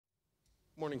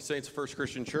Morning, Saints of First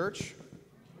Christian Church.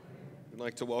 I'd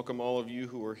like to welcome all of you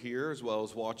who are here as well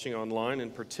as watching online.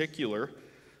 In particular,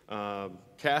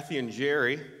 Kathy and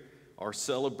Jerry are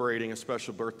celebrating a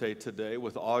special birthday today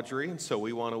with Audrey, and so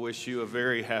we want to wish you a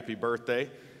very happy birthday.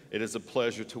 It is a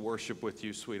pleasure to worship with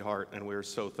you, sweetheart, and we're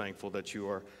so thankful that you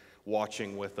are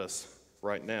watching with us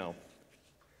right now.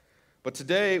 But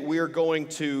today we are going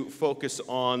to focus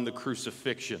on the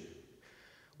crucifixion.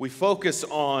 We focus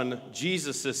on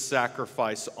Jesus'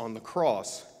 sacrifice on the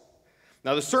cross.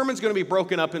 Now, the sermon's going to be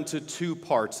broken up into two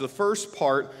parts. The first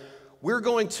part, we're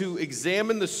going to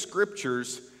examine the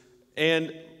scriptures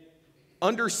and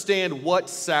understand what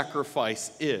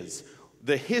sacrifice is,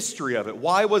 the history of it.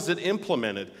 Why was it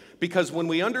implemented? Because when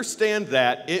we understand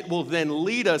that, it will then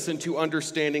lead us into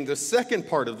understanding the second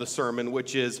part of the sermon,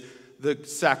 which is the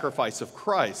sacrifice of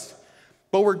Christ.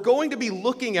 But we're going to be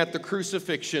looking at the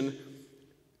crucifixion.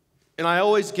 And I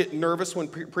always get nervous when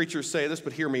preachers say this,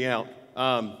 but hear me out,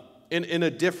 in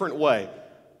a different way.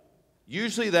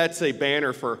 Usually that's a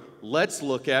banner for, let's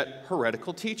look at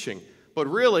heretical teaching. But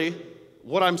really,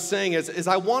 what I'm saying is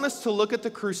I want us to look at the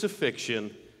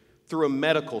crucifixion through a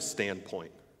medical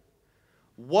standpoint.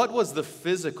 What was the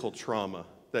physical trauma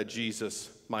that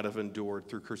Jesus might have endured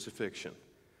through crucifixion?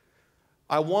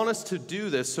 I want us to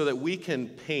do this so that we can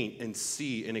paint and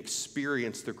see and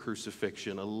experience the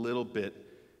crucifixion a little bit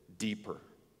deeper.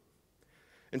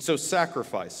 And so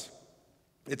sacrifice.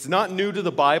 It's not new to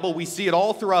the Bible. We see it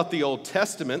all throughout the Old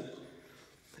Testament.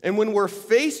 And when we're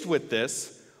faced with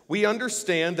this, we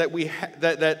understand that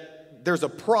that there's a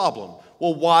problem.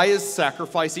 Well, why is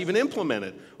sacrifice even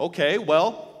implemented? Okay,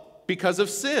 well, because of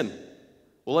sin.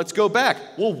 Well, let's go back.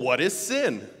 Well, what is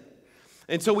sin?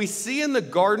 And so we see in the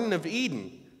Garden of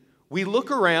Eden, we look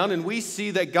around and we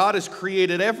see that God has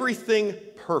created everything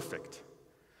perfect.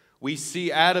 We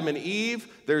see Adam and Eve,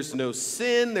 there's no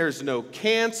sin, there's no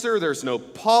cancer, there's no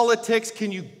politics.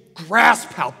 Can you grasp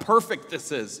how perfect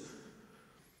this is?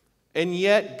 And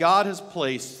yet God has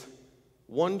placed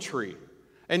one tree.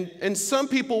 And some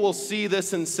people will see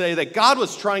this and say that God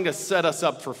was trying to set us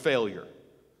up for failure.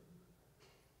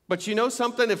 But you know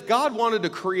something? If God wanted to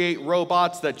create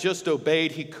robots that just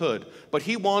obeyed, he could. But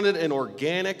he wanted an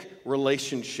organic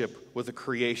relationship with the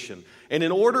creation. And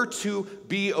in order to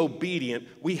be obedient,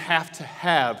 we have to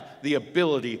have the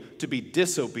ability to be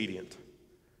disobedient.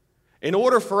 In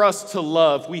order for us to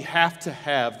love, we have to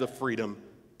have the freedom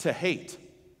to hate.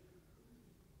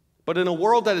 But in a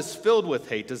world that is filled with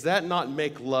hate, does that not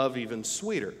make love even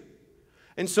sweeter?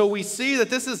 And so we see that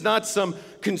this is not some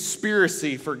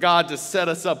conspiracy for God to set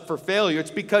us up for failure. It's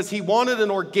because he wanted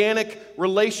an organic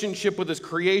relationship with his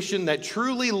creation that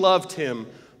truly loved him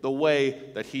the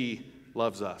way that he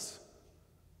loves us.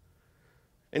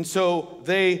 And so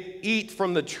they eat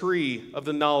from the tree of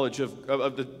the knowledge of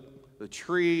the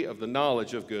tree of the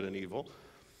knowledge of good and evil,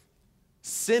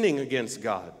 sinning against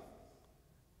God.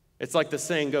 It's like the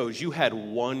saying goes, you had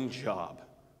one job,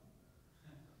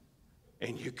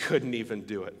 and you couldn't even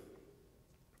do it.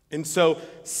 And so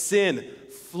sin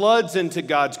floods into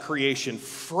God's creation,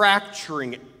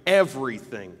 fracturing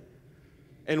everything.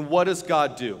 And what does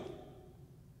God do?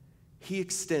 He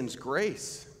extends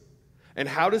grace. And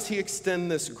how does he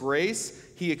extend this grace?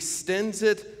 He extends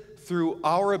it through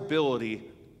our ability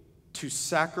to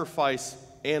sacrifice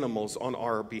animals on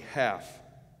our behalf.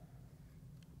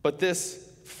 But this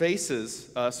faces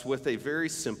us with a very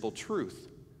simple truth.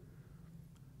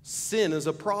 Sin is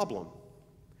a problem.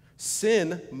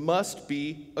 Sin must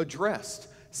be addressed.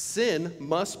 Sin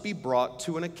must be brought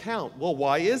to an account. Well,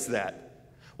 why is that?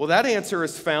 Well, that answer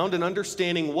is found in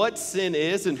understanding what sin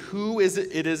is and who it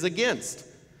is against.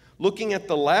 Looking at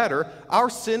the latter,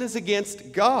 our sin is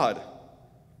against God.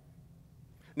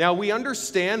 Now, we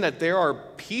understand that there are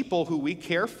people who we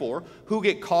care for who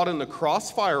get caught in the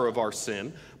crossfire of our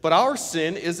sin, but our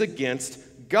sin is against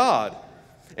God.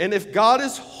 And if God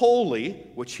is holy,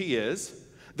 which he is,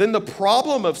 then the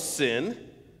problem of sin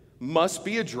must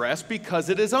be addressed because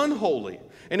it is unholy.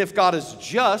 And if God is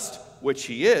just, which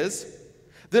he is,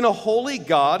 then a holy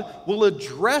God will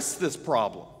address this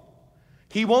problem.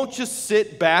 He won't just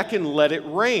sit back and let it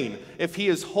reign. If he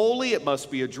is holy, it must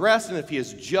be addressed, and if he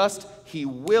is just, he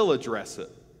will address it.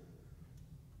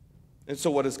 And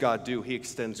so what does God do? He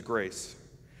extends grace.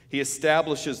 He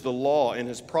establishes the law, and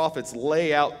his prophets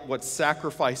lay out what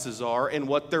sacrifices are and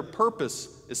what their purpose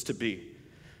is to be.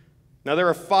 Now, there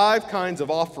are 5 kinds of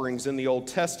offerings in the Old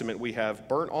Testament. We have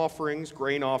burnt offerings,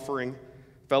 grain offering,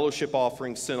 fellowship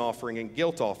offering, sin offering, and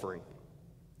guilt offering.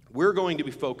 We're going to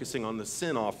be focusing on the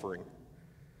sin offering.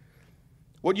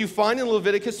 What you find in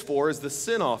Leviticus 4 is the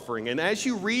sin offering. And as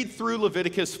you read through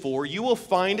Leviticus 4, you will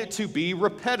find it to be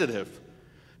repetitive.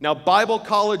 Now, Bible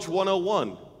College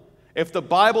 101, if the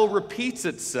Bible repeats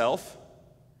itself,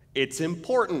 it's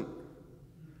important.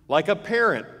 Like a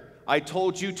parent, I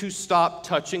told you to stop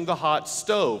touching the hot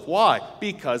stove. Why?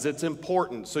 Because it's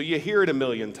important. So you hear it a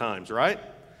million times, right?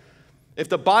 If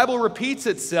the Bible repeats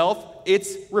itself,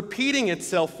 it's repeating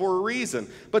itself for a reason.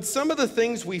 But some of the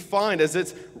things we find as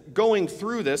it's going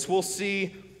through this, we'll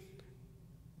see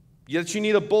that you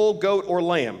need a bull, goat, or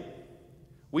lamb.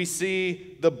 We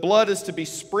see the blood is to be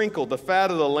sprinkled, the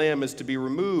fat of the lamb is to be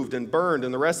removed and burned,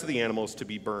 and the rest of the animal is to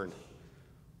be burned.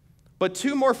 But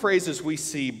two more phrases we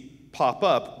see pop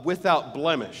up: without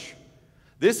blemish.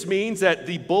 This means that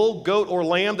the bull, goat, or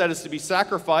lamb that is to be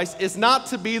sacrificed is not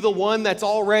to be the one that's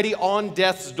already on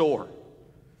death's door.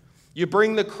 You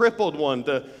bring the crippled one,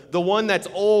 the one that's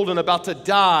old and about to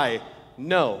die.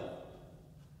 No.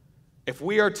 If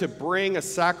we are to bring a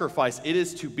sacrifice, it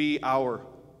is to be our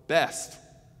best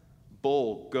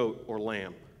bull, goat, or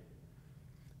lamb.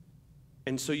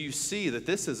 And so you see that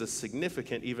this is a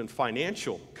significant, even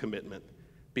financial commitment,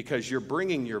 because you're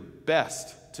bringing your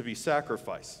best to be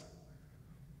sacrificed.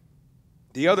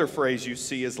 The other phrase you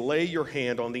see is lay your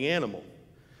hand on the animal.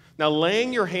 Now,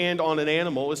 laying your hand on an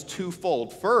animal is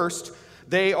twofold. First,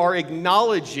 they are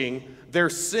acknowledging their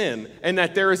sin and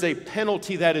that there is a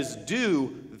penalty that is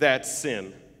due that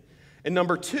sin. And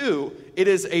number two, it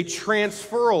is a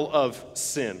transferal of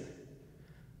sin.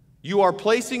 You are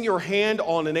placing your hand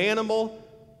on an animal,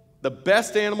 the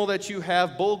best animal that you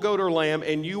have, bull, goat, or lamb,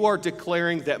 and you are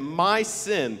declaring that my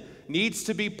sin needs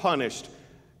to be punished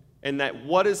and that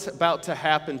what is about to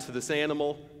happen to this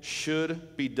animal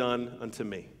should be done unto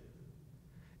me.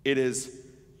 It is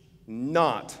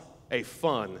not a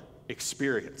fun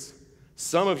experience.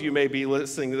 Some of you may be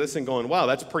listening to this and going, wow,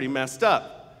 that's pretty messed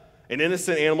up. An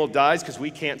innocent animal dies because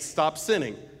we can't stop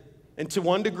sinning. And to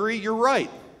one degree, you're right.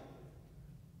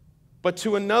 But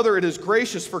to another, it is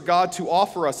gracious for God to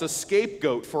offer us a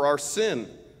scapegoat for our sin.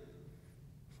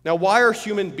 Now, why are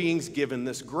human beings given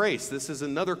this grace? This is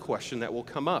another question that will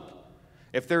come up.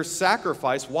 If there's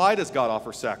sacrifice, why does God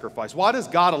offer sacrifice? Why does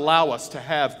God allow us to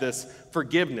have this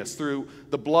forgiveness through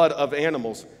the blood of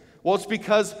animals? Well, it's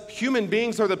because human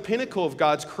beings are the pinnacle of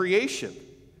God's creation.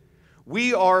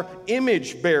 We are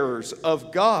image bearers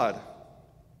of God.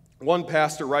 One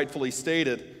pastor rightfully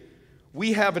stated,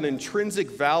 we have an intrinsic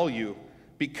value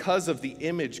because of the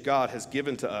image God has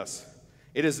given to us.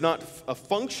 It is not a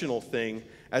functional thing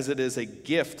as it is a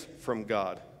gift from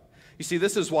God. You see,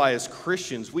 this is why as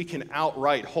Christians we can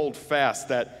outright hold fast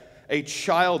that a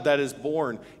child that is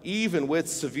born, even with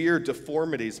severe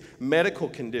deformities, medical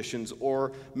conditions,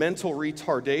 or mental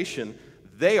retardation,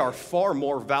 they are far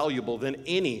more valuable than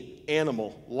any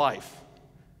animal life.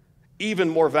 Even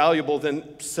more valuable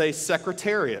than, say,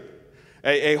 Secretariat.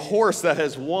 A horse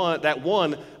that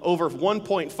won over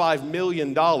 $1.5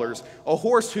 million, a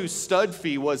horse whose stud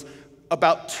fee was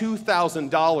about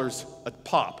 $2,000 a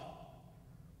pop.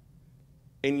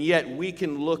 And yet we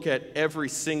can look at every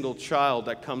single child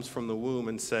that comes from the womb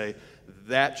and say,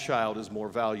 that child is more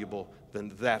valuable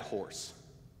than that horse.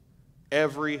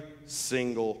 Every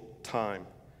single time.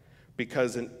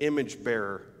 Because an image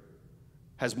bearer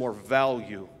has more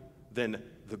value than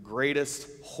the greatest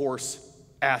horse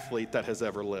athlete that has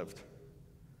ever lived.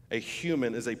 A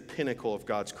human is a pinnacle of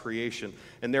God's creation,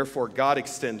 and therefore God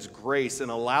extends grace and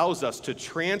allows us to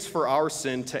transfer our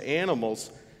sin to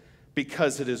animals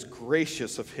because it is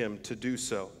gracious of him to do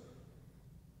so.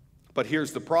 But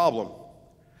here's the problem.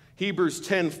 Hebrews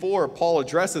 10:4, Paul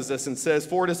addresses this and says,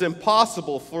 "For it is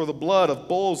impossible for the blood of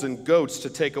bulls and goats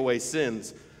to take away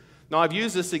sins." Now, I've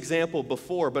used this example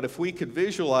before, but if we can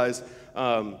visualize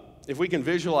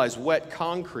wet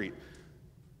concrete,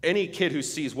 any kid who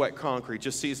sees wet concrete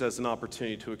just sees it as an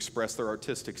opportunity to express their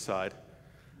artistic side.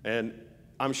 And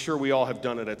I'm sure we all have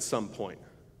done it at some point.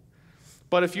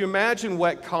 But if you imagine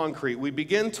wet concrete, we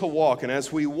begin to walk, and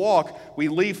as we walk, we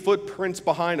leave footprints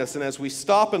behind us, and as we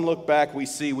stop and look back, we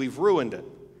see we've ruined it.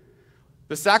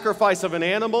 The sacrifice of an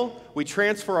animal, we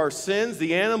transfer our sins,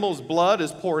 the animal's blood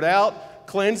is poured out,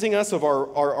 cleansing us of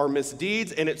our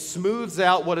misdeeds, and it smooths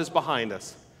out what is behind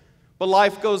us. But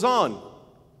life goes on.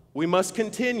 We must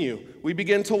continue. We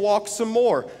begin to walk some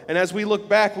more. And as we look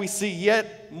back, we see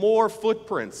yet more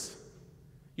footprints.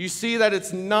 You see that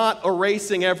it's not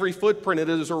erasing every footprint. It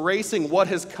is erasing what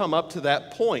has come up to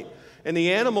that point. And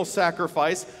the animal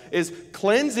sacrifice is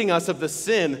cleansing us of the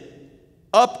sin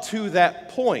up to that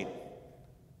point.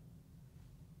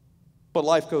 But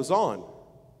life goes on.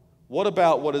 What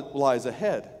about what lies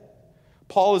ahead?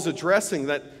 Paul is addressing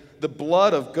that the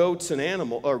blood of goats and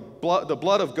the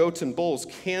blood of goats and bulls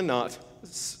cannot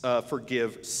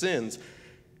forgive sins.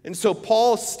 And so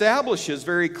Paul establishes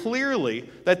very clearly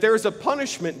that there is a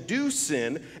punishment due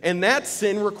sin, and that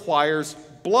sin requires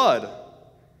blood.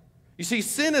 You see,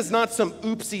 sin is not some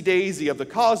oopsie-daisy of the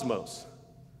cosmos.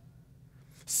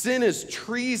 Sin is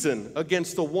treason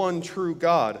against the one true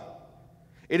God.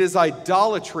 It is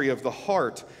idolatry of the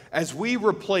heart as we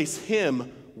replace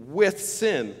Him with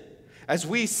sin, as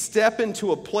we step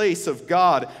into a place of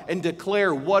God and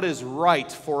declare what is right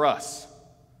for us.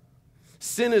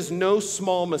 Sin is no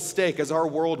small mistake, as our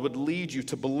world would lead you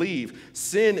to believe.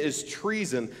 Sin is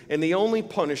treason, and the only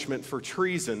punishment for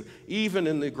treason, even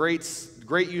in the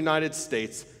great United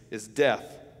States, is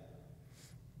death.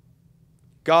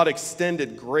 God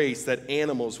extended grace that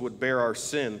animals would bear our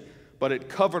sin, but it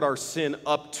covered our sin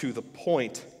up to the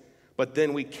point. But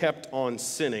then we kept on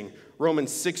sinning.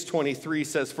 Romans 6:23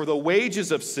 says, "For the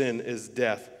wages of sin is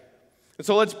death." And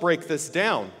so let's break this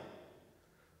down.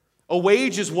 A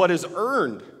wage is what is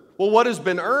earned. Well, what has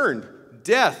been earned?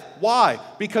 Death. Why?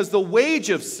 Because the wage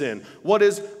of sin, what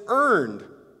is earned,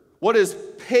 what is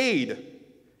paid,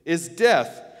 is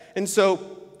death. And so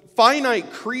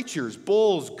finite creatures,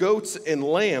 bulls, goats, and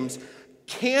lambs,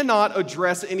 cannot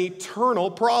address an eternal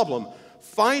problem.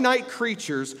 Finite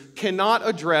creatures cannot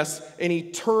address an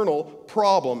eternal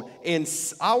problem, and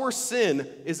our sin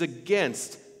is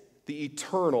against the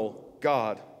eternal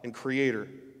God and Creator.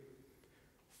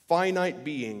 Finite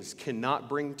beings cannot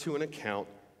bring to an account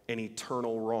an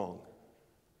eternal wrong,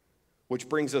 which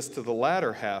brings us to the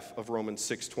latter half of Romans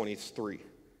 6:23.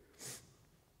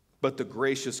 But the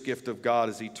gracious gift of God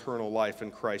is eternal life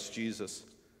in Christ Jesus.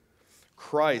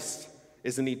 Christ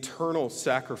is an eternal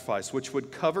sacrifice which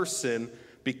would cover sin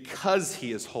because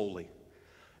He is holy.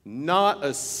 Not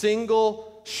a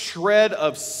single shred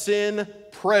of sin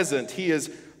present. He is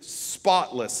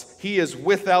spotless. He is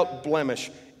without blemish.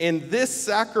 And this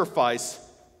sacrifice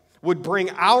would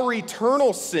bring our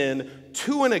eternal sin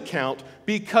to an account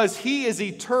because He is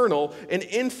eternal and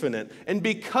infinite. And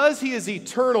because He is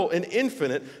eternal and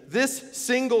infinite, this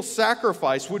single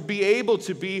sacrifice would be able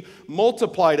to be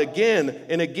multiplied again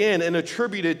and again and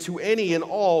attributed to any and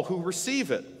all who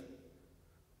receive it.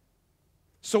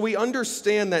 So we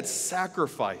understand that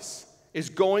sacrifice is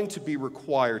going to be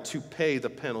required to pay the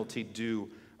penalty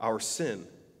due our sin.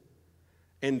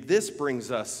 And this brings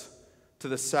us to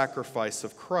the sacrifice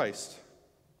of Christ.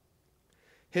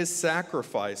 His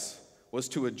sacrifice was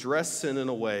to address sin in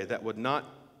a way that would not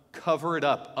cover it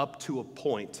up to a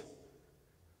point,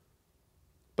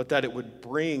 but that it would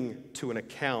bring to an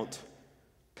account,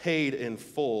 paid in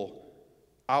full,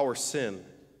 our sin,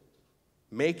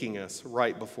 making us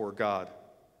right before God.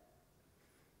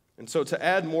 And so to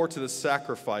add more to the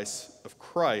sacrifice of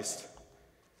Christ,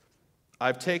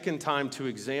 I've taken time to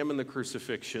examine the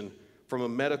crucifixion from a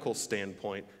medical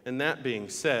standpoint, and that being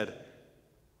said,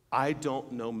 I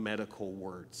don't know medical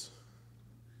words.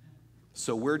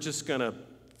 So we're just going to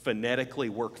phonetically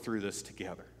work through this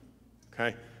together,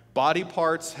 okay? Body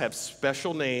parts have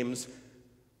special names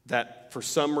that for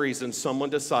some reason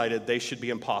someone decided they should be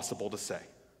impossible to say.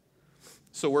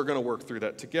 So we're going to work through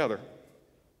that together.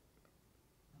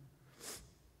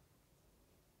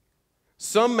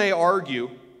 Some may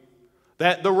argue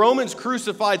that the Romans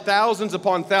crucified thousands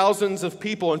upon thousands of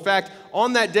people. In fact,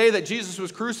 on that day that Jesus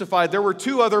was crucified, there were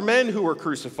two other men who were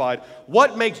crucified.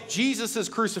 What makes Jesus'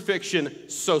 crucifixion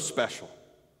so special?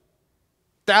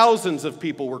 Thousands of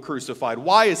people were crucified.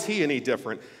 Why is He any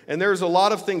different? And there's a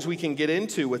lot of things we can get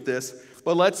into with this,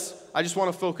 but I just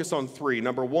want to focus on three.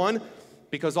 Number one,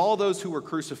 because all those who were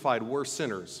crucified were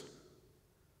sinners.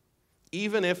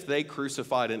 Even if they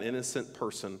crucified an innocent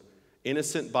person,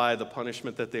 innocent by the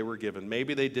punishment that they were given.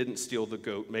 Maybe they didn't steal the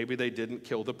goat. Maybe they didn't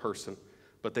kill the person,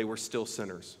 but they were still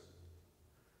sinners.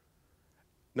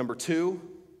 Number two,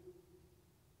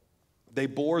 they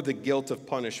bore the guilt of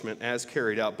punishment as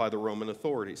carried out by the Roman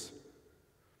authorities.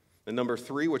 And number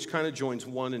three, which kind of joins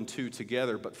 1 and 2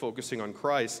 together, but focusing on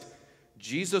Christ,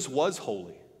 Jesus was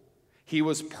holy. He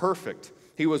was perfect.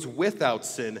 He was without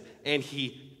sin, and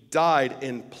He died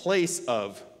in place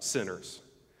of sinners.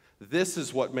 This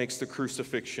is what makes the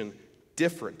crucifixion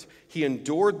different. He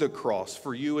endured the cross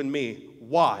for you and me.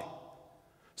 Why?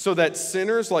 So that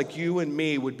sinners like you and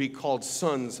me would be called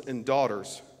sons and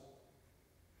daughters.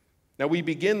 Now, we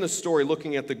begin the story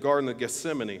looking at the Garden of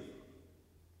Gethsemane.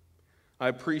 I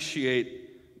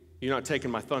appreciate you not taking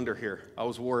my thunder here. I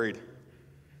was worried.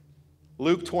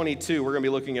 Luke 22, we're going to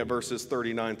be looking at verses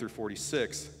 39 through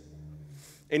 46.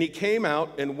 And He came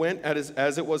out and went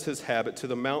as it was His habit to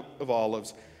the Mount of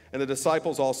Olives, and the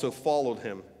disciples also followed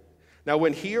Him. Now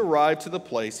when He arrived to the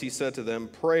place, He said to them,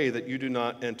 "Pray that you do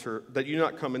not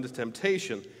come into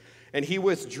temptation." And he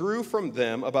withdrew from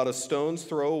them about a stone's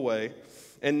throw away,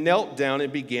 and knelt down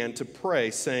and began to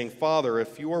pray, saying, Father,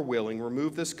 if you are willing,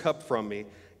 remove this cup from me,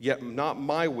 yet not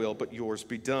my will, but yours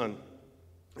be done.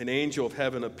 An angel of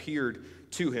heaven appeared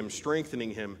to him,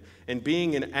 strengthening him, and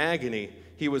being in agony,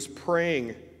 he was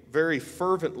praying very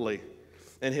fervently,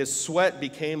 and his sweat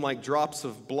became like drops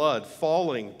of blood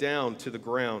falling down to the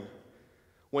ground.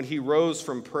 When he rose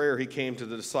from prayer, he came to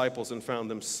the disciples and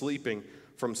found them sleeping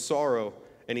from sorrow,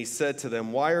 and he said to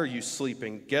them, Why are you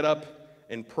sleeping? Get up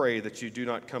and pray that you do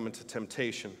not come into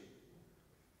temptation.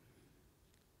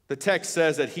 The text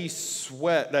says that he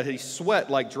sweat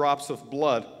like drops of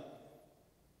blood.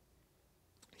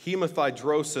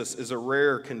 Hematidrosis is a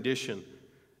rare condition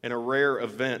and a rare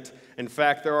event. In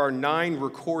fact, there are 9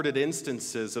 recorded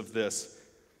instances of this.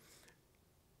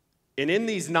 And in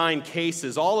these 9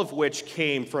 cases, all of which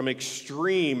came from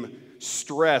extreme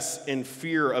stress and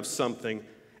fear of something,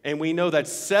 and we know that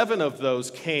 7 of those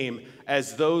came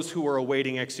as those who were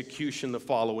awaiting execution the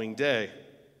following day.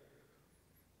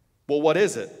 Well, what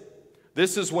is it?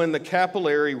 This is when the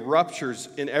capillary ruptures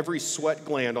in every sweat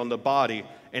gland on the body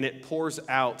and it pours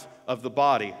out of the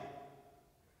body.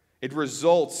 It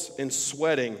results in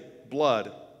sweating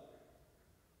blood.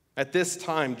 At this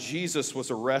time, Jesus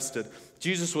was arrested.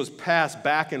 Jesus was passed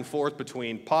back and forth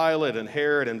between Pilate and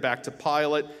Herod and back to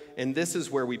Pilate, and this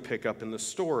is where we pick up in the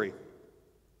story.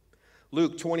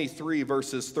 Luke 23,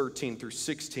 verses 13 through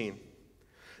 16.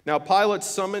 Now Pilate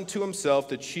summoned to himself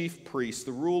the chief priests,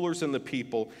 the rulers, and the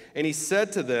people, and he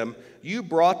said to them, You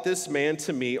brought this man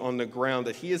to me on the ground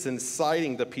that he is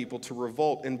inciting the people to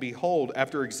revolt, and behold,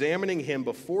 after examining him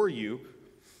before you,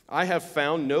 I have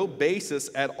found no basis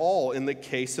at all in the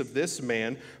case of this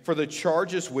man for the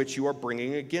charges which you are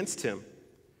bringing against him.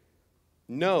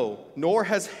 No, nor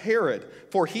has Herod,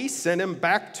 for he sent him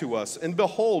back to us, and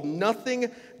behold, nothing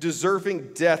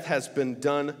deserving death has been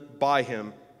done by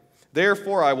him.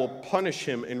 Therefore, I will punish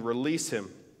him and release him.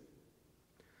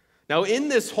 Now, in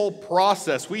this whole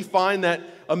process, we find that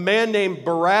a man named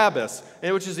Barabbas,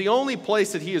 which is the only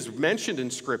place that he is mentioned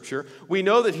in Scripture, we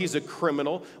know that he's a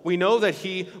criminal. We know that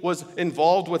he was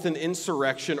involved with an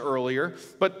insurrection earlier,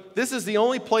 but this is the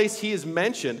only place he is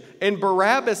mentioned. And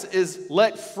Barabbas is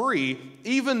let free,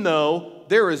 even though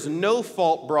there is no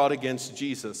fault brought against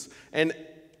Jesus. And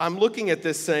I'm looking at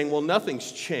this saying, well, nothing's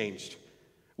changed.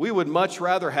 We would much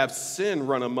rather have sin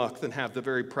run amok than have the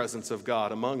very presence of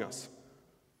God among us.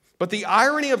 But the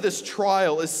irony of this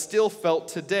trial is still felt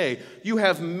today. You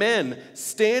have men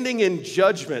standing in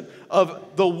judgment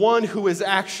of the one who is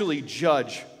actually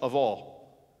judge of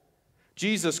all.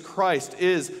 Jesus Christ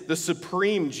is the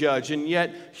supreme judge, and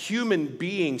yet human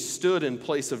beings stood in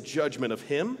place of judgment of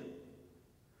him.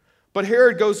 But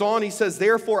Herod goes on, he says,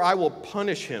 Therefore I will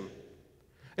punish him.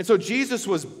 And so Jesus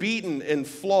was beaten and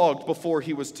flogged before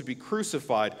he was to be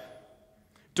crucified.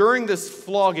 During this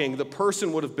flogging, the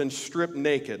person would have been stripped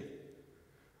naked.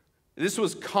 This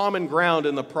was common ground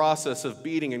in the process of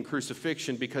beating and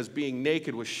crucifixion because being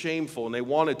naked was shameful, and they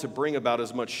wanted to bring about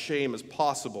as much shame as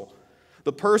possible.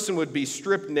 The person would be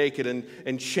stripped naked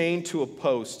and chained to a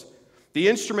post. The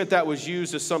instrument that was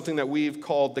used is something that we've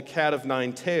called the cat of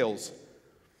nine tails.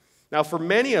 Now, for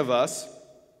many of us,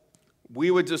 we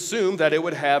would assume that it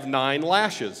would have 9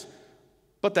 lashes.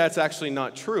 But that's actually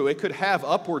not true. It could have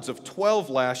upwards of 12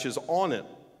 lashes on it.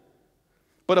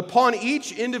 But upon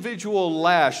each individual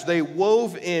lash, they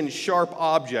wove in sharp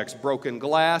objects, broken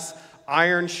glass,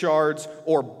 iron shards,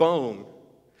 or bone.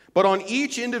 But on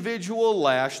each individual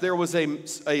lash, there was a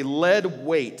lead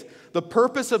weight. The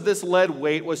purpose of this lead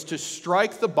weight was to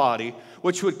strike the body,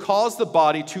 which would cause the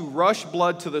body to rush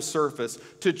blood to the surface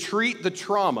to treat the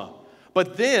trauma.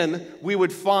 But then we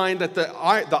would find that the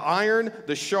iron,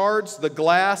 the shards, the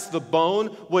glass, the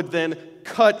bone would then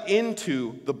cut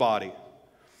into the body.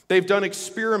 They've done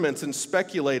experiments and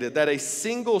speculated that a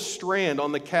single strand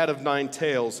on the cat of nine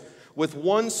tails with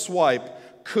one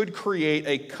swipe could create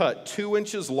a cut 2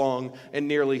 inches long and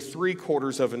nearly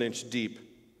 3/4 of an inch deep.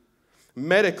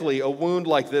 Medically, a wound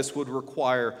like this would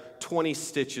require 20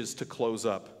 stitches to close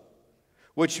up,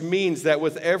 which means that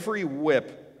with every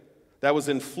whip that was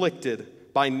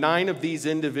inflicted by 9 of these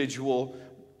individual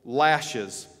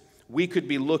lashes, we could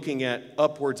be looking at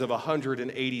upwards of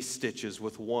 180 stitches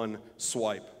with one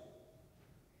swipe.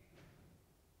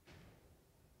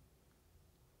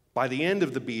 By the end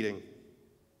of the beating,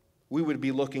 we would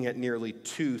be looking at nearly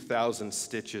 2,000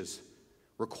 stitches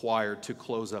required to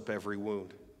close up every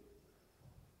wound.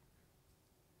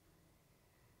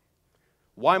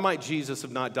 Why might Jesus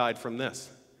have not died from this?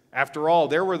 After all,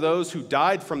 there were those who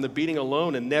died from the beating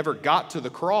alone and never got to the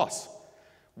cross.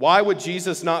 Why would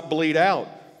Jesus not bleed out?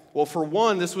 Well, for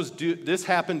one, this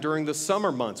happened during the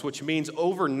summer months, which means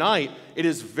overnight it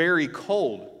is very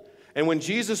cold. And when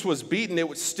Jesus was beaten,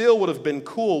 it still would have been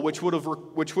cool, which would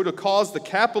have caused the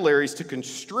capillaries to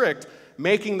constrict,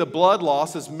 making the blood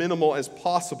loss as minimal as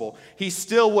possible. He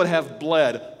still would have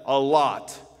bled a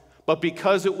lot. But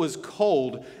because it was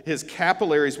cold, his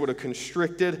capillaries would have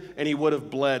constricted and he would have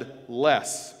bled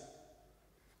less.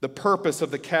 The purpose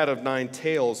of the cat of nine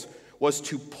tails was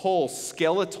to pull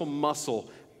skeletal muscle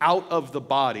out of the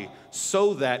body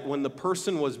so that when the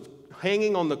person was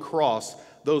hanging on the cross,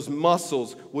 those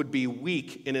muscles would be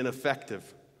weak and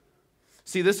ineffective.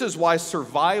 See, this is why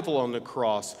survival on the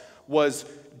cross was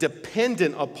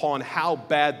dependent upon how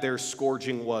bad their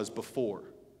scourging was before.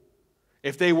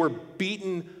 If they were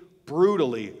beaten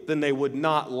brutally, then they would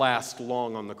not last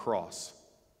long on the cross.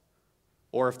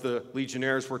 Or if the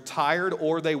legionnaires were tired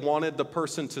or they wanted the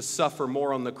person to suffer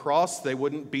more on the cross, they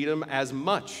wouldn't beat him as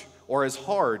much or as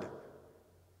hard.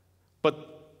 But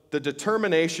the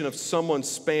determination of someone's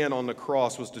span on the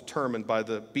cross was determined by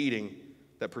the beating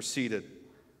that preceded.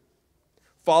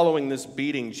 Following this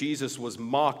beating, Jesus was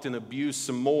mocked and abused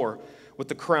some more with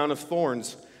the crown of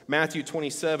thorns. Matthew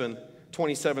 27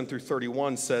 through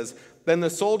 31 says, "Then the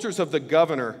soldiers of the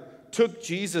governor took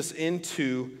Jesus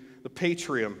into the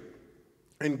Praetorium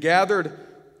and gathered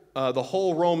the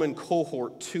whole Roman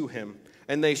cohort to him.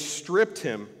 And they stripped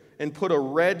him and put a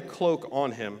red cloak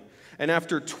on him. And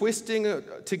after twisting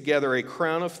together a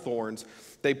crown of thorns,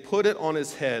 they put it on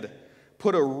his head,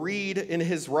 put a reed in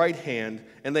his right hand,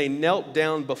 and they knelt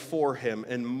down before him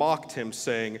and mocked him,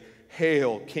 saying,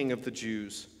 'Hail, King of the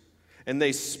Jews!' And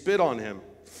they spit on him,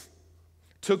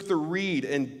 took the reed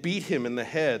and beat him in the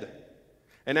head.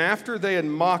 And after they had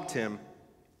mocked him,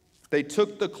 they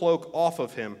took the cloak off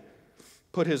of him,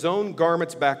 put his own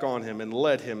garments back on him, and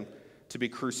led him to be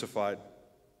crucified.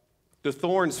 The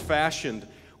thorns fashioned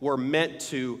were meant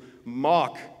to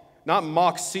not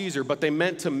mock Caesar, but they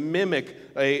meant to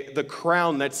mimic the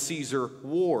crown that Caesar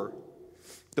wore.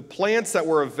 The plants that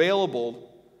were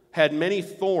available had many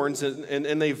thorns,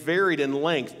 and they varied in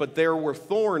length, but there were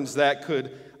thorns that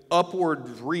could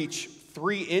upward reach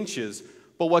 3 inches.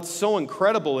 But what's so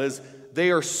incredible is they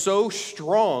are so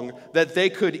strong that they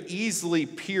could easily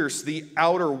pierce the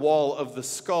outer wall of the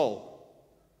skull.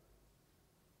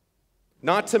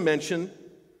 Not to mention,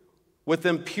 with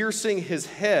them piercing his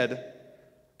head,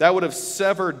 that would have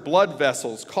severed blood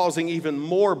vessels, causing even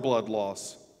more blood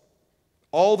loss.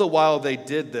 All the while they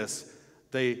did this,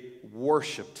 they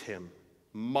worshiped him,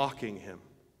 mocking him.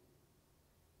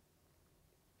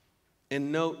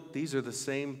 And note, these are the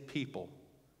same people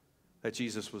that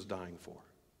Jesus was dying for.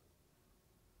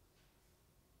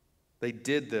 They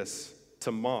did this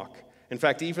to mock. In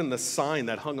fact, even the sign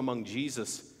that hung among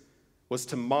Jesus was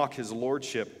to mock his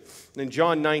lordship. In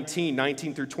John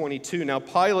 19 through 22, "Now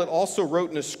Pilate also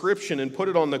wrote an inscription and put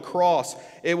it on the cross.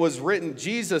 It was written,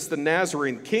 'Jesus the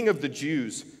Nazarene, King of the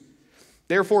Jews.'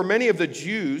 Therefore many of the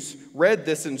Jews read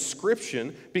this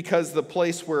inscription because the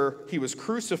place where he was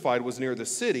crucified was near the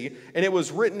city, and it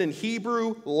was written in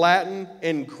Hebrew, Latin,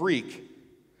 and Greek.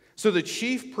 So the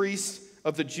chief priests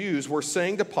of the Jews were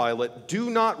saying to Pilate, 'Do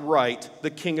not write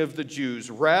the King of the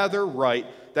Jews, rather write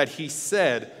that he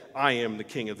said, I am the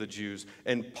King of the Jews.'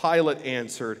 And Pilate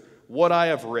answered, 'What I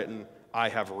have written, I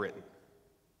have written.'"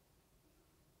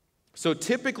 So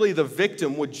typically the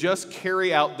victim would just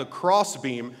carry out the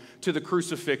crossbeam to the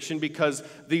crucifixion because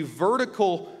the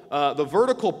vertical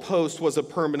post was a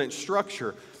permanent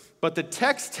structure. But the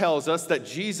text tells us that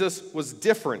Jesus was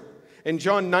different. In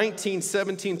John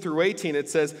 19:17 through 18, it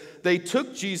says, "They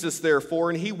took Jesus,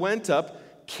 therefore, and he went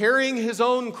up carrying his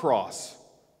own cross.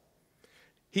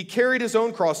 He carried his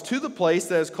own cross to the place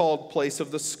that is called Place of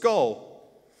the Skull,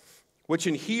 which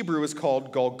in Hebrew is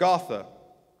called Golgotha.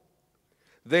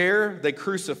 There they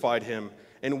crucified him,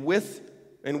 and with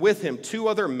him 2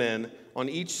 other men on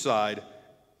each side,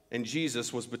 and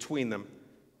Jesus was between them."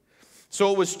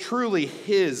 So it was truly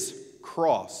his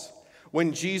cross.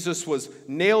 When Jesus was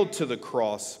nailed to the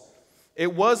cross,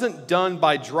 it wasn't done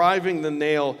by driving the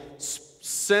nail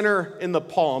center in the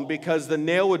palm, because the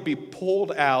nail would be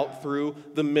pulled out through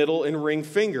the middle and ring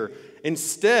finger.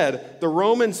 Instead, the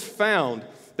Romans found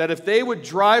that if they would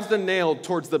drive the nail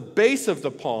towards the base of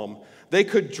the palm, they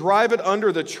could drive it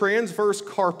under the transverse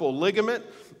carpal ligament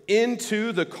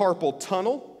into the carpal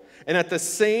tunnel, and at the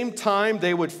same time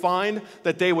they would find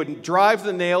that they would drive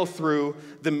the nail through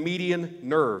the median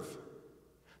nerve.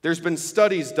 There's been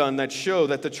studies done that show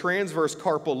that the transverse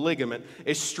carpal ligament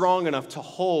is strong enough to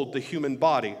hold the human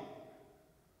body.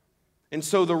 And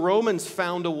so the Romans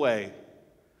found a way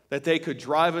that they could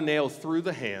drive a nail through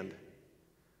the hand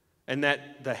and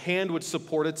that the hand would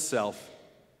support itself.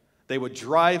 They would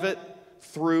drive it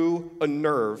through a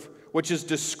nerve, which is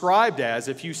described as,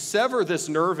 if you sever this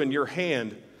nerve in your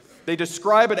hand, they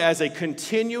describe it as a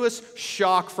continuous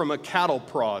shock from a cattle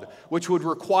prod, which would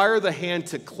require the hand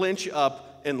to clench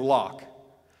up and lock.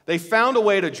 They found a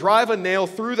way to drive a nail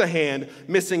through the hand,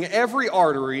 missing every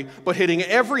artery, but hitting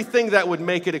everything that would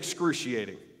make it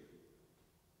excruciating.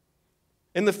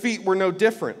 And the feet were no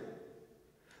different.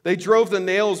 They drove the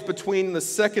nails between the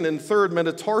second and third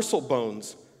metatarsal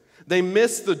bones. They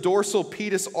missed the dorsal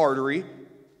pedis artery,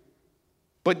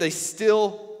 but they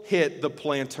still hit the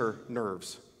plantar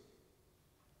nerves.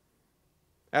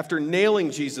 After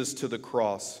nailing Jesus to the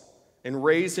cross and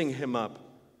raising him up,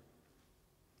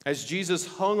 as Jesus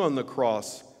hung on the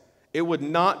cross, it would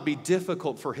not be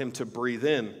difficult for him to breathe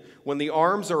in. When the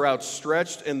arms are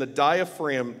outstretched and the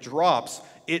diaphragm drops,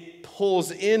 it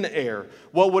pulls in air.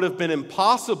 What would have been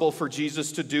impossible for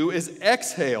Jesus to do is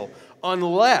exhale,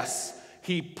 unless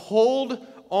he pulled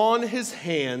on his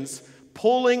hands,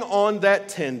 pulling on that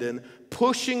tendon,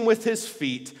 pushing with his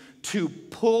feet to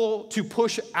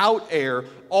push out air,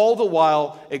 all the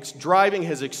while driving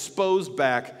his exposed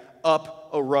back up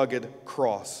a rugged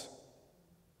cross.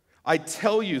 I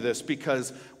tell you this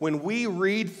because when we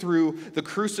read through the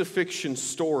crucifixion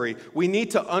story, we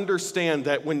need to understand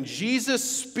that when Jesus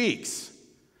speaks,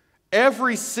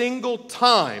 every single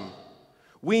time,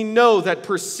 we know that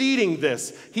preceding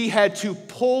this, he had to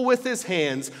pull with his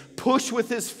hands, push with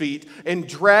his feet, and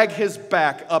drag his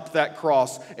back up that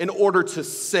cross in order to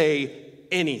say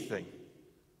anything.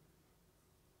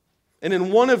 And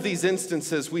in one of these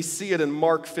instances, we see it in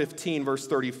Mark 15, verse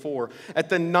 34. At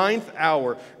the 9th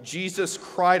hour, Jesus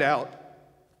cried out.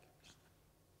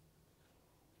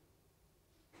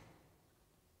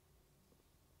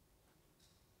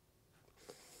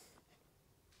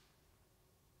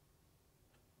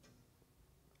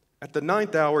 At the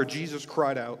 9th hour, Jesus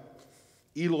cried out,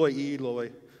 Eloi,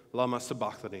 Eloi, lama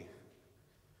sabachthani,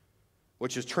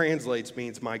 which translates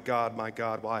means, my God,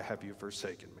 why have you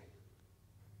forsaken me?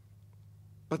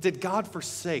 But did God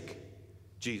forsake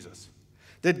Jesus?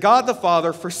 Did God the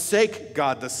Father forsake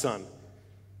God the Son?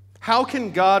 How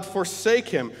can God forsake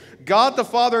him? God the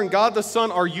Father and God the Son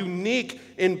are unique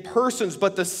in persons,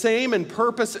 but the same in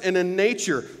purpose and in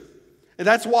nature. And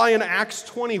that's why in Acts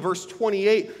 20, verse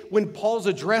 28, when Paul's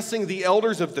addressing the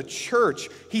elders of the church,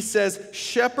 he says,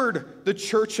 shepherd the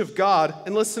church of God,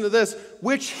 and listen to this,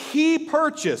 which he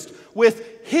purchased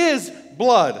with his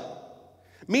blood.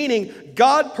 Meaning,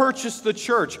 God purchased the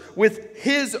church with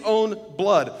his own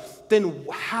blood. Then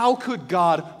how could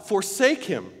God forsake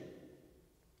him?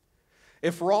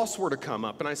 If Ross were to come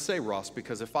up, and I say Ross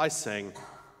because if I sang,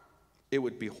 it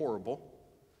would be horrible.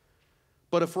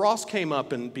 But if Ross came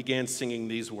up and began singing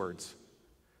these words,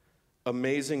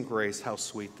 Amazing Grace, how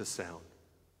sweet the sound,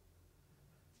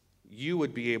 you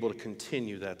would be able to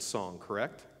continue that song,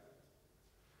 correct?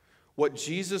 What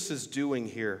Jesus is doing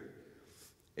here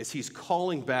is he's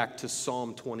calling back to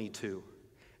Psalm 22.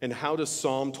 And how does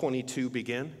Psalm 22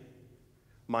 begin?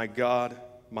 My God,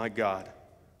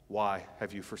 why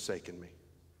have you forsaken me?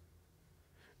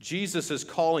 Jesus is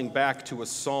calling back to a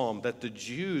psalm that the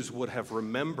Jews would have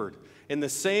remembered. In the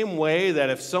same way that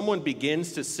if someone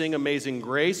begins to sing Amazing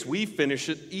Grace, we finish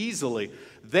it easily.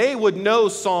 They would know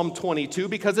Psalm 22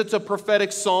 because it's a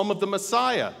prophetic psalm of the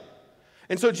Messiah.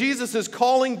 And so Jesus is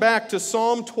calling back to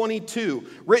Psalm 22,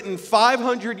 written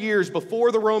 500 years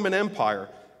before the Roman Empire.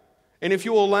 And if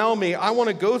you will allow me, I want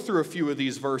to go through a few of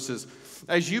these verses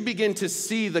as you begin to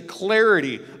see the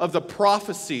clarity of the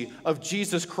prophecy of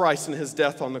Jesus Christ and his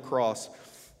death on the cross.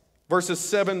 Verses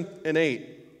 7 and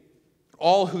 8.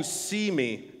 All who see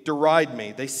me deride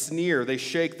me. They sneer, they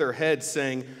shake their heads,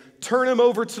 saying, turn him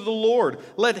over to the Lord.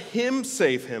 Let him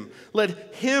save him.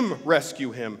 Let him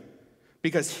rescue him,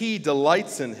 because he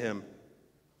delights in him.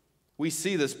 We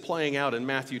see this playing out in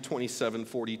Matthew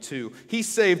 27:42. He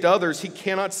saved others, he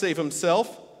cannot save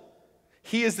himself.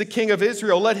 He is the King of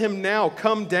Israel. Let him now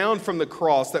come down from the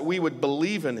cross that we would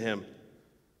believe in him.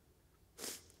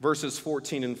 Verses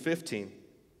 14 and 15.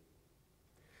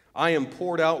 I am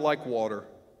poured out like water.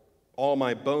 All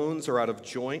my bones are out of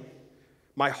joint.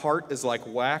 My heart is like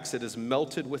wax, it is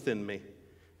melted within me.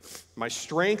 My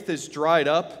strength is dried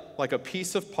up like a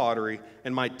piece of pottery,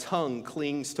 and my tongue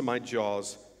clings to my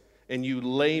jaws, and you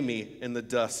lay me in the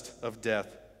dust of death.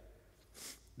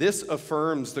 This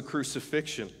affirms the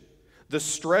crucifixion. The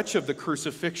stretch of the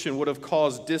crucifixion would have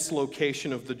caused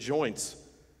dislocation of the joints.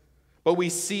 But we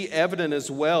see evident as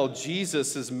well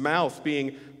Jesus' mouth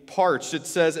being parched. It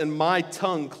says, and my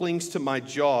tongue clings to my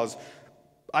jaws.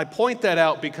 I point that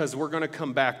out because we're going to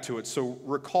come back to it, so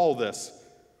recall this.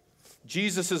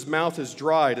 Jesus' mouth is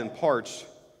dried and parched.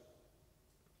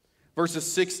 Verses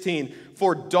 16,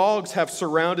 for dogs have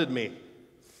surrounded me.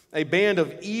 A band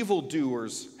of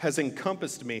evildoers has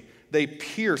encompassed me. They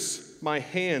pierce my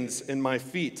hands and my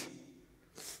feet.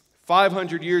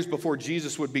 500 years before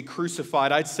Jesus would be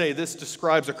crucified, I'd say this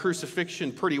describes a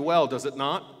crucifixion pretty well, does it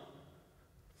not?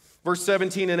 Verse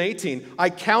 17 and 18, I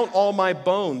count all my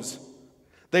bones.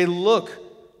 They look,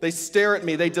 they stare at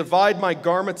me. They divide my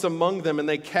garments among them, and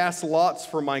they cast lots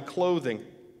for my clothing.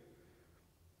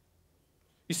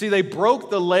 You see, they broke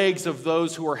the legs of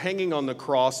those who were hanging on the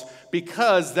cross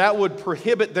because that would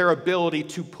prohibit their ability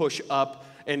to push up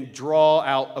and draw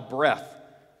out a breath.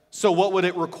 So what would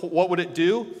it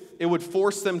do? It would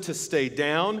force them to stay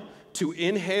down, to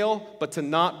inhale, but to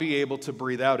not be able to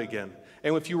breathe out again.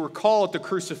 And if you recall at the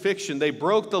crucifixion, they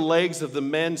broke the legs of the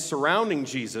men surrounding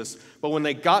Jesus, but when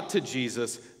they got to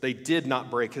Jesus, they did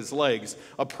not break his legs.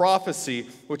 A prophecy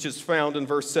which is found in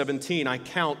verse 17, I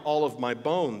count all of my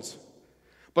bones.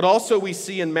 But also we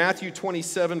see in Matthew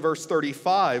 27, verse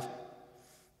 35,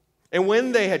 and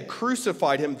when they had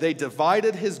crucified him, they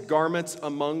divided his garments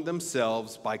among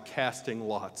themselves by casting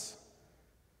lots.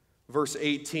 Verse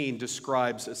 18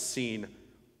 describes a scene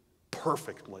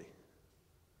perfectly.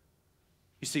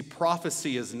 You see,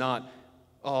 prophecy is not,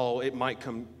 oh, it might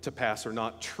come to pass or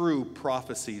not. True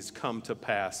prophecies come to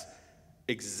pass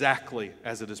exactly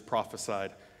as it is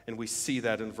prophesied, and we see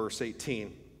that in verse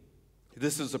 18.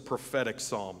 This is a prophetic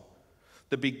psalm.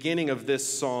 The beginning of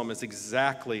this psalm is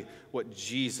exactly what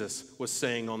Jesus was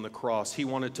saying on the cross. He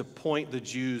wanted to point the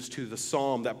Jews to the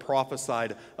psalm that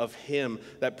prophesied of him,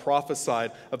 that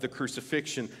prophesied of the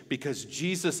crucifixion, because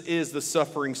Jesus is the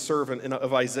suffering servant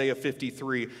of Isaiah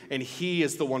 53, and he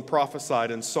is the one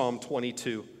prophesied in Psalm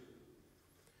 22.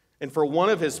 And for one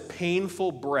of his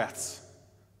painful breaths,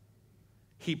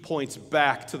 he points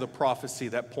back to the prophecy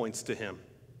that points to him.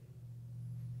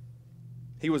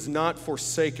 He was not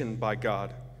forsaken by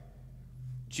God.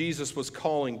 Jesus was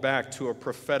calling back to a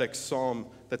prophetic psalm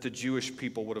that the Jewish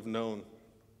people would have known.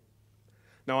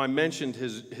 Now, I mentioned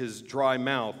his dry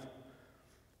mouth,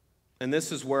 and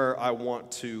this is where I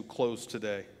want to close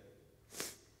today.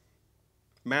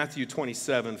 Matthew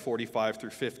 27, 45 through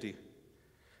 50.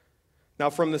 Now,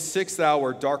 from the 6th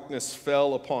hour, darkness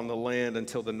fell upon the land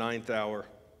until the 9th hour.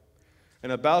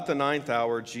 And about the 9th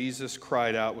hour, Jesus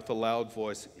cried out with a loud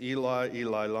voice, Eli,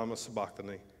 Eli, lama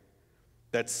sabachthani.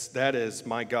 That is,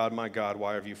 my God,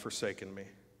 why have you forsaken me?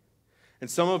 And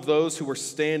some of those who were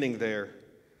standing there,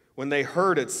 when they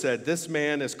heard it, said, this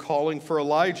man is calling for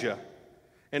Elijah.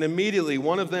 And immediately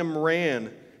one of them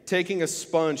ran, taking a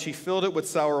sponge. He filled it with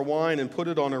sour wine and put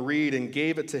it on a reed and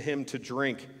gave it to him to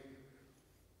drink.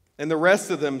 And the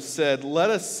rest of them said, let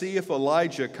us see if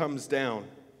Elijah comes down.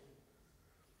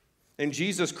 And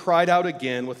Jesus cried out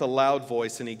again with a loud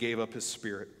voice, and he gave up his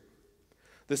spirit.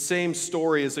 The same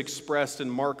story is expressed in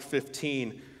Mark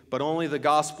 15, but only the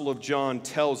Gospel of John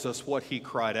tells us what he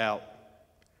cried out.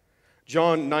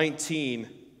 John 19,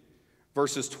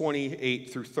 verses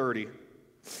 28 through 30.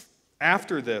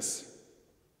 After this,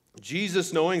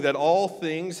 Jesus, knowing that all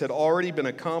things had already been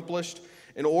accomplished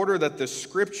in order that the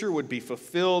scripture would be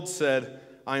fulfilled, said,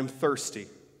 I am thirsty.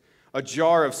 A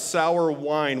jar of sour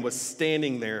wine was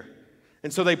standing there.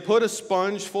 And so they put a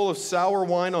sponge full of sour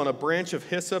wine on a branch of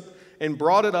hyssop and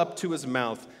brought it up to his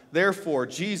mouth. Therefore,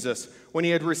 Jesus, when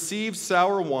he had received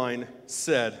sour wine,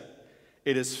 said,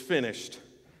 it is finished.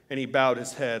 And he bowed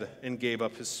his head and gave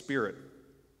up his spirit.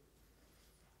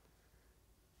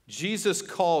 Jesus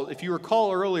called, if you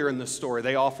recall earlier in the story,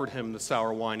 they offered him the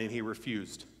sour wine and he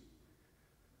refused.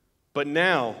 But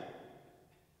now,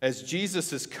 as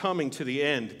Jesus is coming to the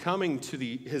end, coming to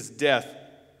his death,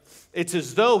 it's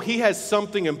as though he has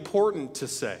something important to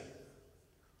say.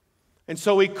 And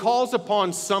so he calls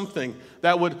upon something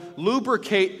that would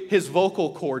lubricate his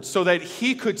vocal cords so that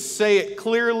he could say it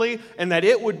clearly and that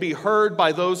it would be heard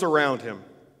by those around him.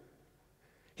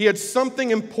 He had something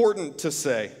important to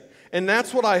say. And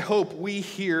that's what I hope we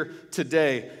hear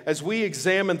today as we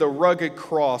examine the rugged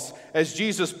cross, as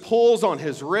Jesus pulls on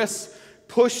his wrists,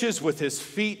 pushes with his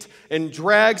feet, and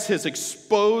drags his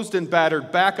exposed and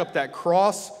battered back up that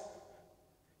cross.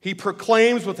 He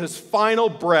proclaims with his final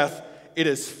breath, it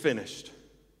is finished.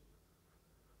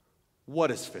 What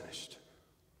is finished?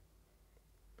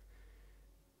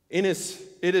 It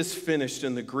is finished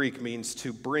in the Greek means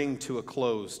to bring to a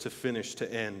close, to finish,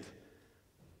 to end,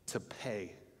 to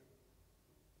pay.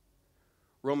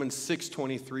 Romans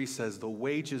 6:23 says the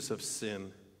wages of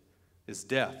sin is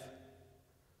death.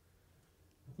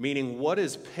 Meaning what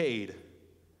is paid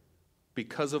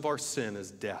because of our sin is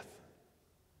death.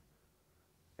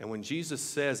 And when Jesus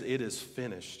says it is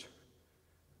finished,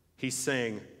 He's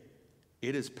saying,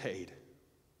 it is paid.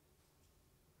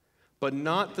 But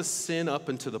not the sin up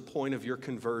until the point of your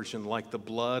conversion, like the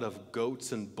blood of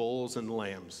goats and bulls and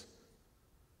lambs.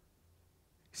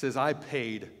 He says, I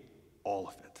paid all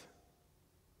of it.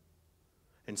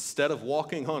 Instead of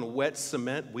walking on wet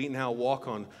cement, we now walk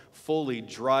on fully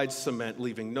dried cement,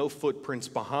 leaving no footprints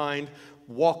behind,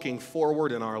 walking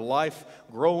forward in our life,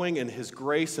 growing in His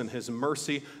grace and His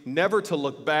mercy, never to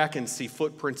look back and see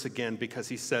footprints again, because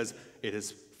He says, it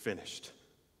is finished.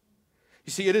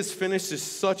 You see, it is finished is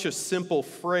such a simple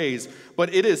phrase,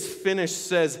 but it is finished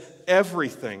says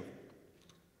everything.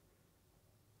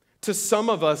 To some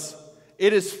of us,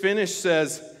 it is finished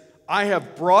says, I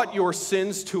have brought your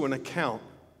sins to an account.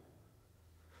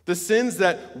 The sins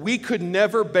that we could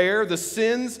never bear, the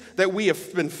sins that we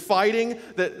have been fighting,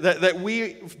 that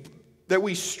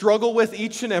we struggle with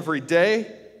each and every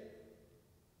day.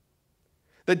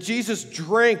 That Jesus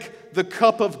drank the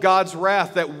cup of God's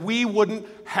wrath that we wouldn't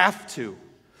have to.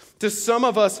 To some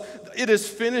of us, it is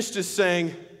finished as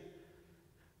saying,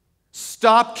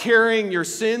 stop carrying your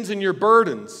sins and your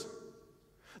burdens.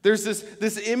 There's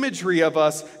this imagery of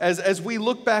us as we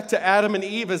look back to Adam and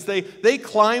Eve as they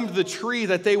climbed the tree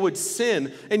that they would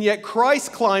sin, and yet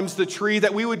Christ climbs the tree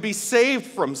that we would be saved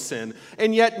from sin.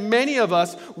 And yet many of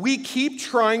us, we keep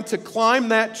trying to climb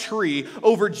that tree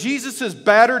over Jesus'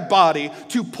 battered body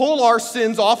to pull our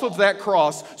sins off of that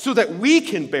cross so that we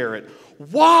can bear it.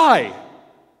 Why?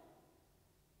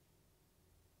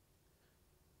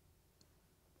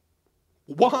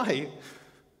 Why?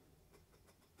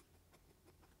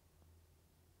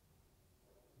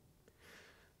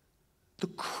 The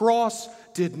cross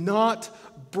did not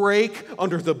break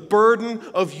under the burden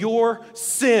of your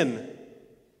sin.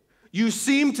 You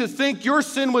seem to think your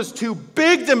sin was too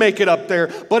big to make it up there,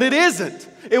 but it isn't.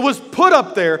 It was put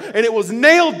up there and it was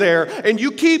nailed there, and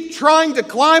you keep trying to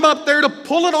climb up there to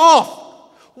pull it off.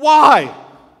 Why?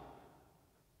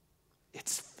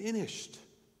 It's finished.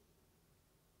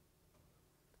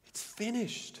 It's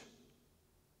finished.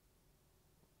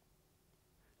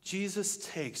 Jesus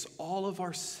takes all of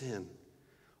our sin,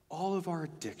 all of our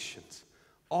addictions,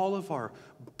 all of our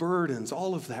burdens,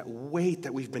 all of that weight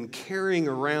that we've been carrying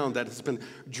around that has been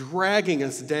dragging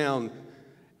us down,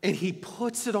 and He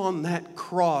puts it on that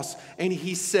cross, and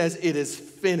He says, it is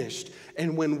finished.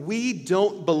 And when we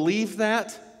don't believe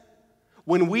that,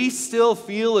 when we still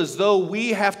feel as though we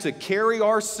have to carry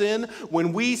our sin,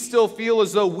 when we still feel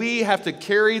as though we have to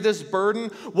carry this burden,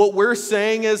 what we're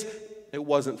saying is, it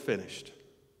wasn't finished.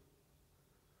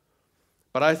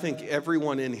 But I think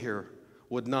everyone in here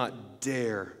would not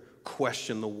dare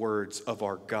question the words of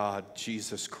our God,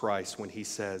 Jesus Christ, when He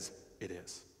says, it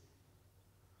is.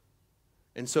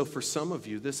 And so for some of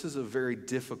you, this is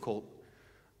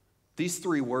these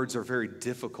three words are very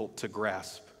difficult to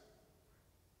grasp.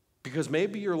 Because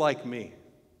maybe you're like me.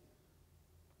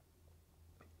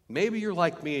 Maybe you're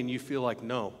like me and you feel like,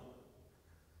 no,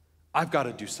 I've got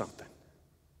to do something.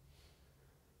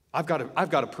 I've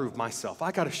got to prove myself.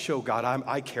 I've got to show God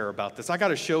I care about this. I've got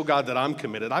to show God that I'm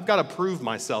committed. I've got to prove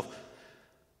myself.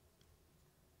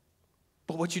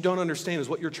 But what you don't understand is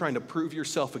what you're trying to prove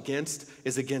yourself against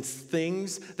is against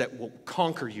things that will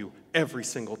conquer you every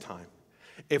single time.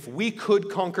 If we could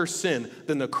conquer sin,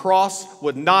 then the cross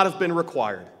would not have been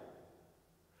required.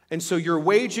 And so you're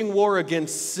waging war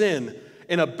against sin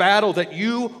in a battle that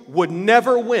you would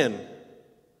never win.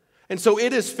 And so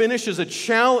it is finished as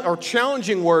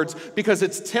challenging words because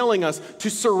it's telling us to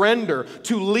surrender,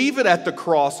 to leave it at the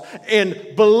cross,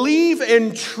 and believe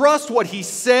and trust what He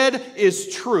said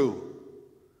is true.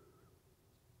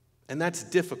 And that's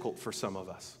difficult for some of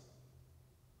us.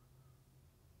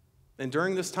 And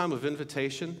during this time of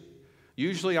invitation,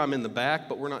 usually I'm in the back,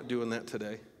 but we're not doing that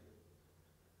today.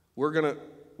 We're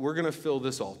gonna fill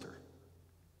this altar.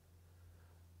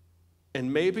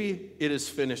 And maybe it is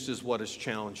finished is what is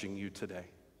challenging you today.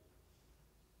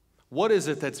 What is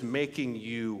it that's making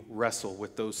you wrestle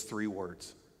with those three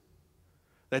words?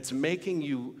 That's making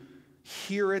you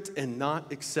hear it and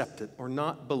not accept it or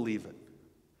not believe it?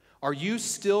 Are you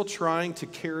still trying to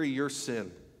carry your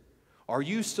sin? Are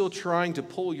you still trying to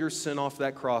pull your sin off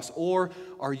that cross? Or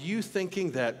are you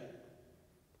thinking that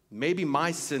maybe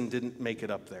my sin didn't make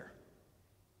it up there?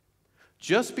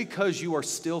 Just because you are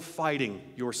still fighting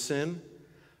your sin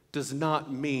does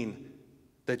not mean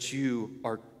that you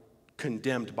are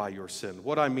condemned by your sin.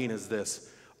 What I mean is this: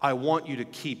 I want you to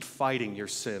keep fighting your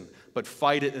sin, but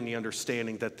fight it in the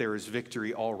understanding that there is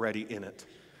victory already in it,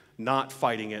 not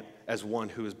fighting it as one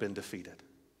who has been defeated.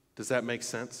 Does that make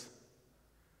sense?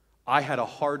 I had a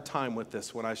hard time with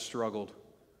this when I struggled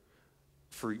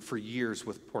for years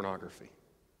with pornography.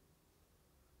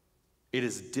 It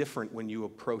is different when you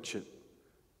approach it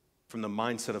from the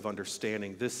mindset of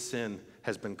understanding this sin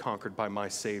has been conquered by my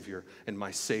Savior, and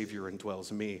my Savior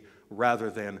indwells me, rather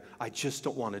than I just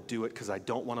don't want to do it because I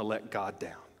don't want to let God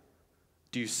down.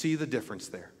 Do you see the difference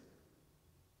there?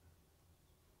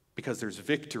 Because there's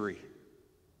victory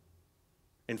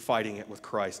in fighting it with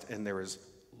Christ, and there is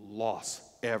loss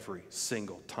every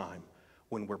single time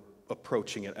when we're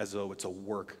approaching it as though it's a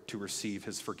work to receive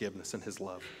his forgiveness and his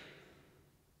love.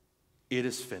 It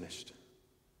is finished.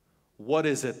 What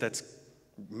is it that's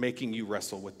making you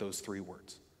wrestle with those three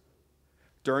words?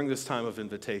 During this time of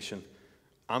invitation,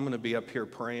 I'm going to be up here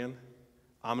praying.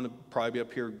 I'm going to probably be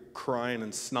up here crying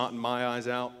and snotting my eyes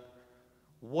out.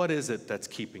 What is it that's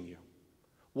keeping you?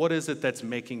 What is it that's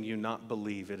making you not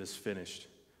believe it is finished?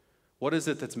 What is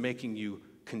it that's making you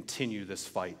continue this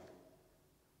fight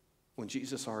when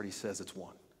Jesus already says it's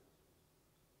won?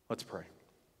 Let's pray.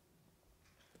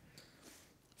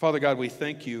 Father God, we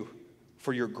thank you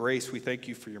for your grace. We thank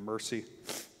you for your mercy.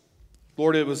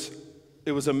 Lord, it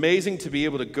was amazing to be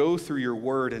able to go through your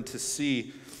word and to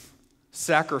see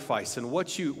sacrifice and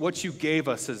what you gave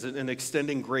us as an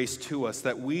extending grace to us,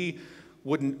 that we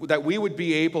would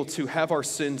be able to have our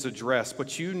sins addressed.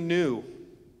 But you knew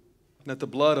that the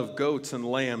blood of goats and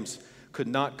lambs could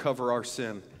not cover our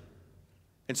sin.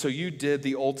 And so you did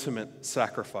the ultimate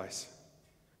sacrifice.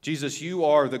 Jesus, you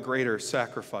are the greater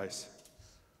sacrifice.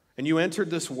 And you entered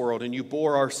this world and you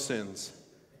bore our sins,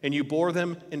 and you bore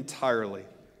them entirely.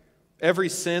 Every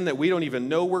sin that we don't even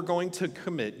know we're going to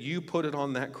commit, you put it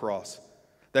on that cross,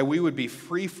 that we would be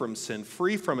free from sin,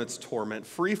 free from its torment,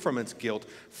 free from its guilt,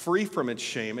 free from its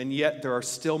shame. And yet there are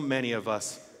still many of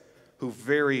us who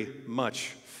very much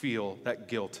feel that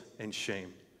guilt and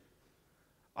shame.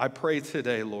 I pray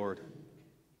today, Lord,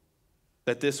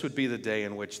 that this would be the day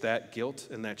in which that guilt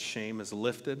and that shame is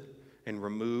lifted and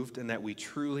removed, and that we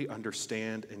truly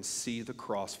understand and see the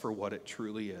cross for what it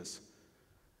truly is.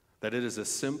 That it is a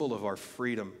symbol of our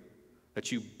freedom,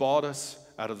 that you bought us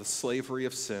out of the slavery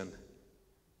of sin,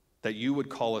 that you would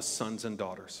call us sons and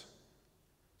daughters.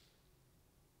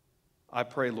 I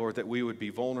pray, Lord, that we would be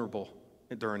vulnerable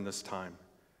during this time,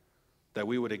 that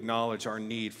we would acknowledge our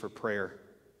need for prayer,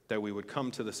 that we would come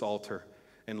to this altar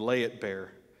and lay it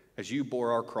bare as you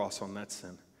bore our cross on that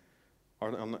sin.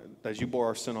 As you bore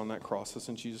our sin on that cross. It's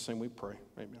in Jesus' name we pray.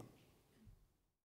 Amen.